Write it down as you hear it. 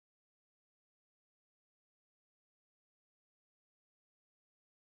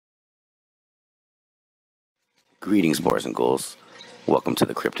Greetings, boys and ghouls. Welcome to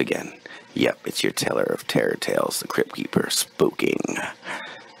the crypt again. Yep, it's your teller of terror tales, the Crypt Keeper, spooking.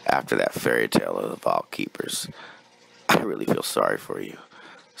 After that fairy tale of the Vault Keepers, I really feel sorry for you.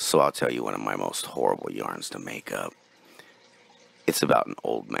 So I'll tell you one of my most horrible yarns to make up. It's about an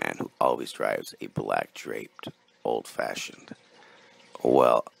old man who always drives a black draped, old-fashioned.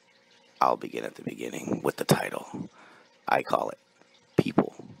 Well, I'll begin at the beginning with the title. I call it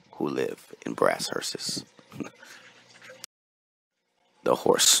People Who Live in Brass Hearses. The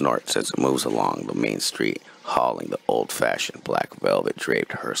horse snorts as it moves along the main street, hauling the old-fashioned black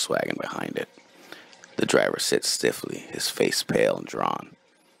velvet-draped hearse wagon behind it. The driver sits stiffly, his face pale and drawn.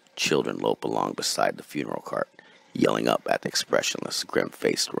 Children lope along beside the funeral cart, yelling up at the expressionless,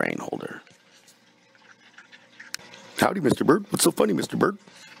 grim-faced rein holder. Howdy, Mr. Bird. What's so funny, Mr. Bird?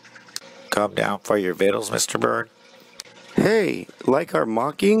 Come down for your victuals, Mr. Bird. Hey, like our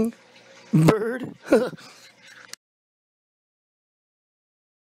mocking bird?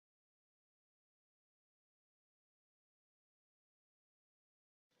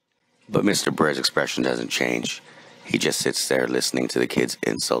 But Mr. Bird's expression doesn't change. He just sits there listening to the kids'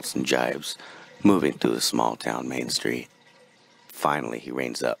 insults and jibes, moving through the small town main street. Finally, he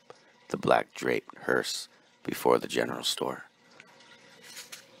reins up, the black draped hearse, before the general store.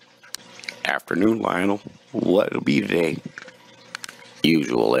 Afternoon, Lionel. What'll be today?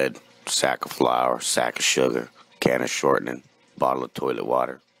 Usual, Ed. Sack of flour, sack of sugar, can of shortening, bottle of toilet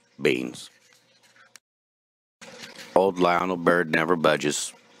water, beans. Old Lionel Bird never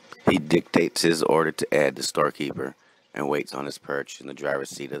budges. He dictates his order to Ed, the storekeeper, and waits on his perch in the driver's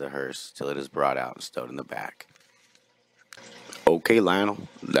seat of the hearse till it is brought out and stowed in the back. Okay, Lionel.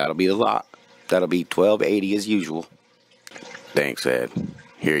 That'll be the lot. That'll be $12.80 as usual. Thanks, Ed.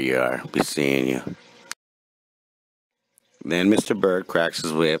 Here you are. Be seeing you. Then Mr. Bird cracks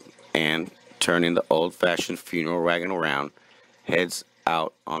his whip and, turning the old-fashioned funeral wagon around, heads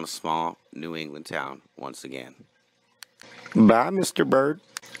out on a small New England town once again. Bye, Mr. Bird.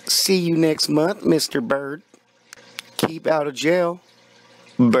 See you next month, Mr. Bird. Keep out of jail,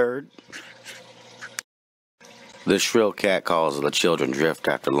 Bird. The shrill cat calls of the children drift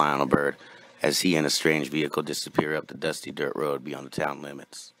after Lionel Bird as he and a strange vehicle disappear up the dusty dirt road beyond the town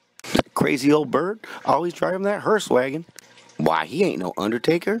limits. Crazy old Bird, always driving that hearse wagon. Why, he ain't no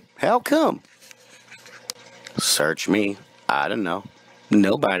undertaker. How come? Search me. I don't know.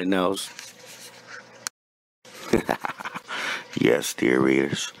 Nobody knows. Yes, dear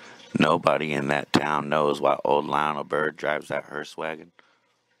readers, nobody in that town knows why old Lionel Bird drives that hearse wagon,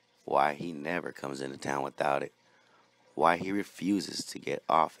 why he never comes into town without it, why he refuses to get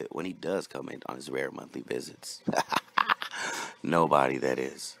off it when he does come in on his rare monthly visits. Nobody, that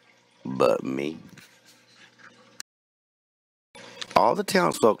is, but me. All the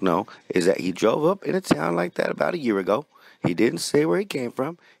townsfolk know is that he drove up in a town like that about a year ago. He didn't say where he came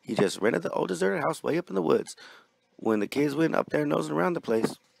from. He just rented the old deserted house way up in the woods when the kids went up there nosing around the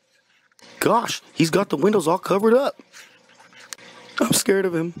place. Gosh, he's got the windows all covered up. I'm scared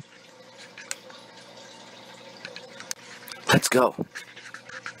of him. Let's go.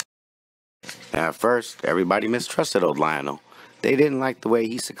 At first, everybody mistrusted old Lionel. They didn't like the way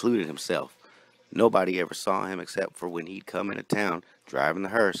he secluded himself. Nobody ever saw him except for when he'd come into town driving the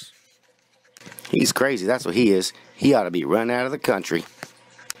hearse. He's crazy, that's what he is. He ought to be run out of the country.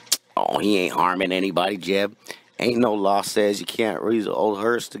 Oh, he ain't harming anybody, Jeb. Ain't no law says you can't use an old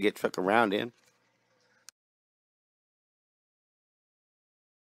hearse to get truck around in.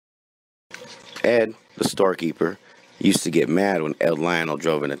 Ed, the storekeeper, used to get mad when Ed Lionel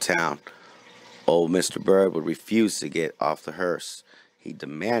drove into town. Old Mr. Bird would refuse to get off the hearse. He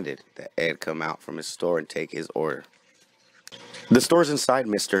demanded that Ed come out from his store and take his order. The store's inside,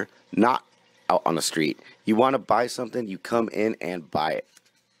 mister, not out on the street. You want to buy something, you come in and buy it.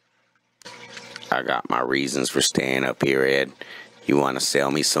 I got my reasons for staying up here, Ed. You want to sell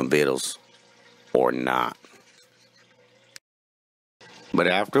me some victuals or not? But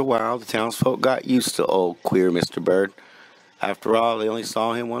after a while, the townsfolk got used to old queer Mr. Bird. After all, they only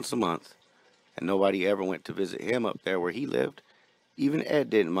saw him once a month, and nobody ever went to visit him up there where he lived. Even Ed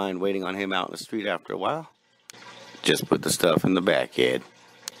didn't mind waiting on him out in the street after a while. Just put the stuff in the back, Ed.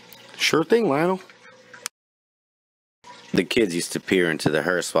 Sure thing, Lionel. The kids used to peer into the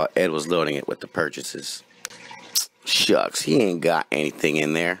hearse while Ed was loading it with the purchases. Shucks, he ain't got anything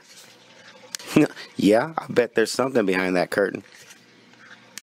in there. Yeah, I bet there's something behind that curtain.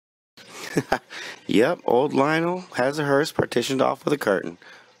 Yep, old Lionel has a hearse partitioned off with a curtain.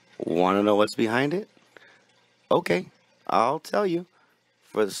 Want to know what's behind it? Okay, I'll tell you.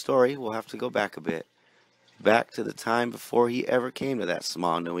 For the story, we'll have to go back a bit. Back to the time before he ever came to that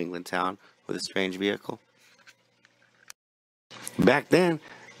small New England town with a strange vehicle. Back then,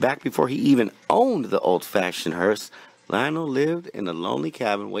 back before he even owned the old-fashioned hearse, Lionel lived in a lonely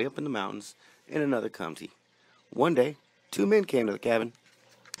cabin way up in the mountains in another county. One day, two men came to the cabin.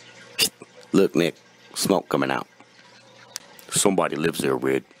 Look, Nick, smoke coming out. Somebody lives there,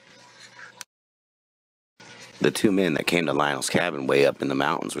 Red. The two men that came to Lionel's cabin way up in the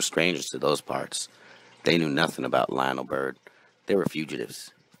mountains were strangers to those parts. They knew nothing about Lionel Bird. They were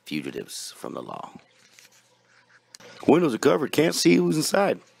fugitives from the law. Windows are covered, can't see who's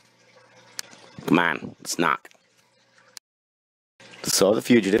inside. Come on, let's knock. So the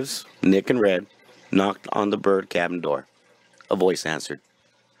fugitives, Nick and Red, knocked on the Bird cabin door. A voice answered.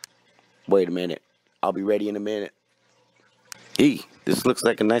 Wait a minute, I'll be ready in a minute. Hey, this looks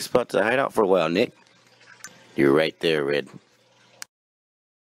like a nice spot to hide out for a while, Nick. You're right there, Red.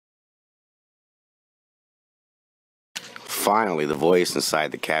 Finally, the voice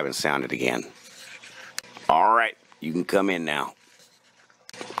inside the cabin sounded again. All right, you can come in now.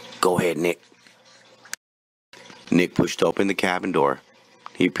 Go ahead, Nick. Nick pushed open the cabin door.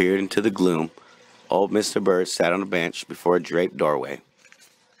 He peered into the gloom. Old Mr. Bird sat on a bench before a draped doorway.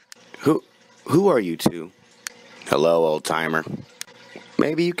 Who are you two? Hello, old-timer.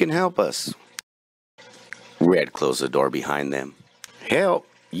 Maybe you can help us. Red closed the door behind them. Help?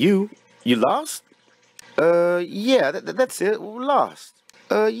 You lost? Yeah, that's it. We're lost.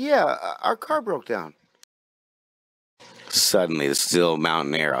 Yeah, our car broke down. Suddenly, the still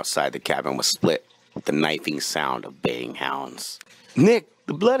mountain air outside the cabin was split with the knifing sound of baying hounds. Nick,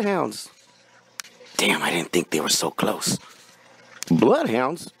 the bloodhounds. Damn, I didn't think they were so close.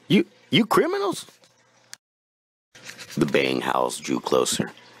 Bloodhounds? You criminals? The baying howls drew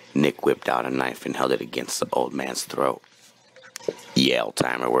closer. Nick whipped out a knife and held it against the old man's throat. Yeah,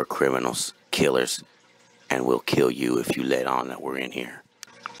 old-timer, we're criminals, killers, and we'll kill you if you let on that we're in here.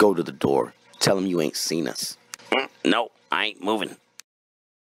 Go to the door. Tell them you ain't seen us. No, I ain't moving.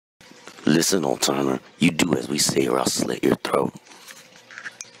 Listen, old-timer, you do as we say or I'll slit your throat.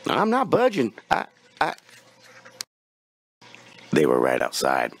 I'm not budging. They were right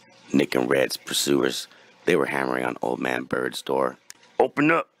outside. Nick and Red's pursuers. They were hammering on Old Man Bird's door.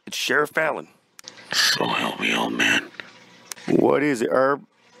 Open up. It's Sheriff Allen. So help me, old man. What is it, Herb?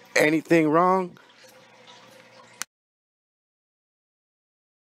 Anything wrong?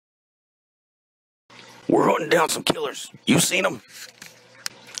 We're hunting down some killers. You seen them?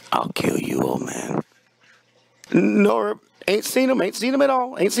 I'll kill you, old man. No, Herb. Ain't seen them. Ain't seen them at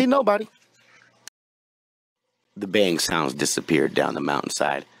all. Ain't seen nobody. The baying sounds disappeared down the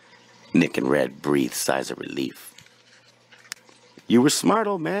mountainside. Nick and Red breathed sighs of relief. You were smart,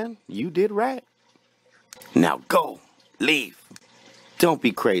 old man. You did right. Now go. Leave. Don't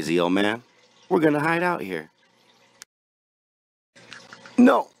be crazy, old man. We're gonna hide out here.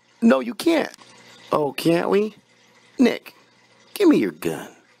 No, you can't. Oh, can't we? Nick, give me your gun.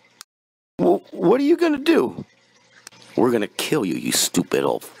 Well, what are you gonna do? We're gonna kill you, you stupid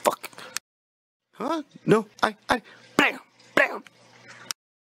old fuck. Huh? No, bam, bam.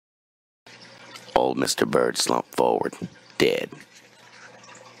 Old Mr. Bird slumped forward, dead.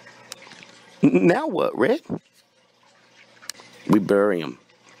 Now what, Red? We bury him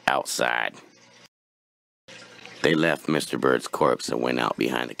outside. They left Mr. Bird's corpse and went out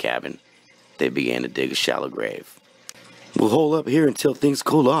behind the cabin. They began to dig a shallow grave. We'll hole up here until things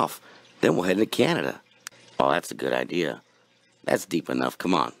cool off. Then we'll head into Canada. Oh, that's a good idea. That's deep enough.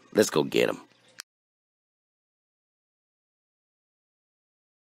 Come on, let's go get him.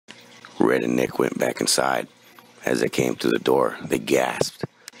 Red and Nick went back inside. As they came through the door, they gasped.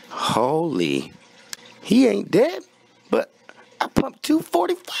 Holy, he ain't dead, but I pumped 2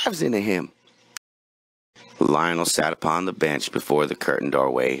 45s into him. Lionel sat upon the bench before the curtained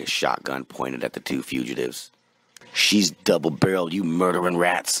doorway, his shotgun pointed at the two fugitives. She's double-barreled, you murdering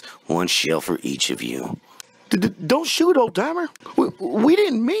rats. 1 shell for each of you. Don't shoot, old-timer. We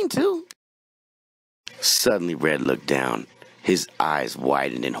didn't mean to. Suddenly, Red looked down. His eyes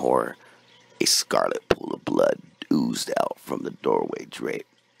widened in horror. A scarlet pool of blood oozed out from the doorway drape.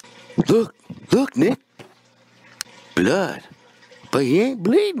 Look, Nick. Blood. But he ain't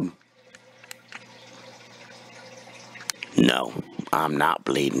bleeding. No, I'm not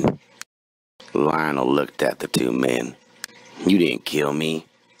bleeding. Lionel looked at the two men. You didn't kill me.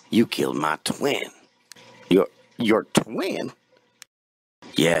 You killed my twin. Your twin?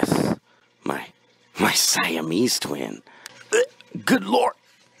 Yes, my Siamese twin. Good Lord.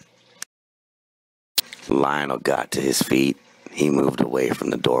 Lionel got to his feet. He moved away from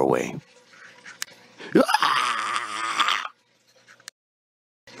the doorway.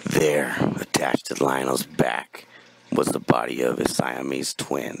 There, attached to Lionel's back, was the body of his Siamese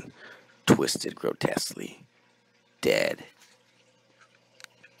twin, twisted grotesquely, dead.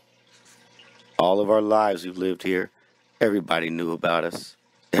 All of our lives we've lived here, everybody knew about us.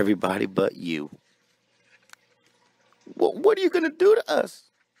 Everybody but you. What are you going to do to us?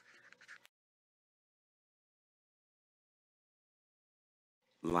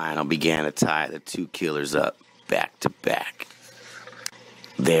 Lionel began to tie the two killers up, back to back.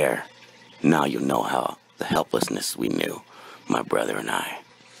 There, now you'll know how the helplessness we knew, my brother and I.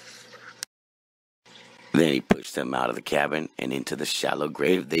 Then he pushed them out of the cabin and into the shallow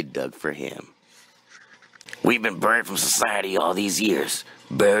grave they dug for him. We've been buried from society all these years,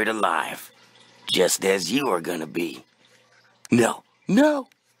 buried alive, just as you are gonna be. No, no,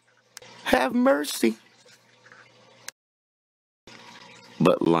 have mercy.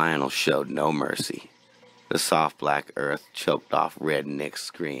 But Lionel showed no mercy. The soft black earth choked off Red Nick's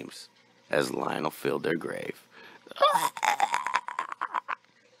screams as Lionel filled their grave.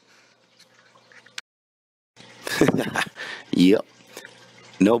 Yep.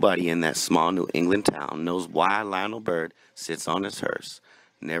 Nobody in that small New England town knows why Lionel Bird sits on his hearse,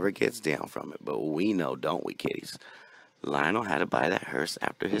 never gets down from it, but we know, don't we, kiddies? Lionel had to buy that hearse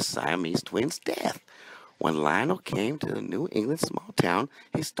after his Siamese twin's death. When Lionel came to the New England small town,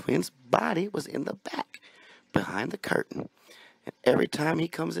 his twin's body was in the back, behind the curtain. And every time he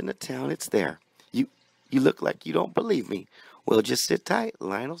comes into town, it's there. You look like you don't believe me. Well, just sit tight.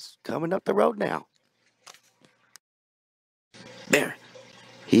 Lionel's coming up the road now. There.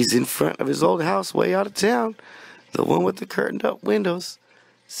 He's in front of his old house way out of town. The one with the curtained up windows.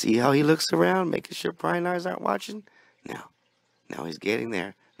 See how he looks around, making sure prying eyes aren't watching? Now he's getting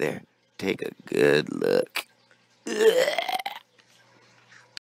there. There. Take a good look.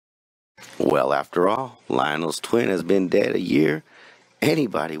 Well, after all, Lionel's twin has been dead a year.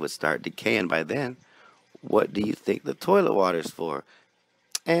 Anybody would start decaying by then. What do you think the toilet water's for?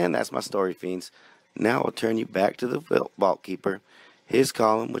 And that's my story, fiends. Now I'll turn you back to the vault keeper. His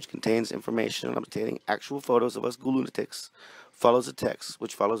column, which contains information on obtaining actual photos of us lunatics, follows a text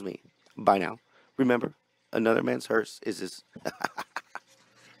which follows me. Bye now. Remember, another man's hearse is his...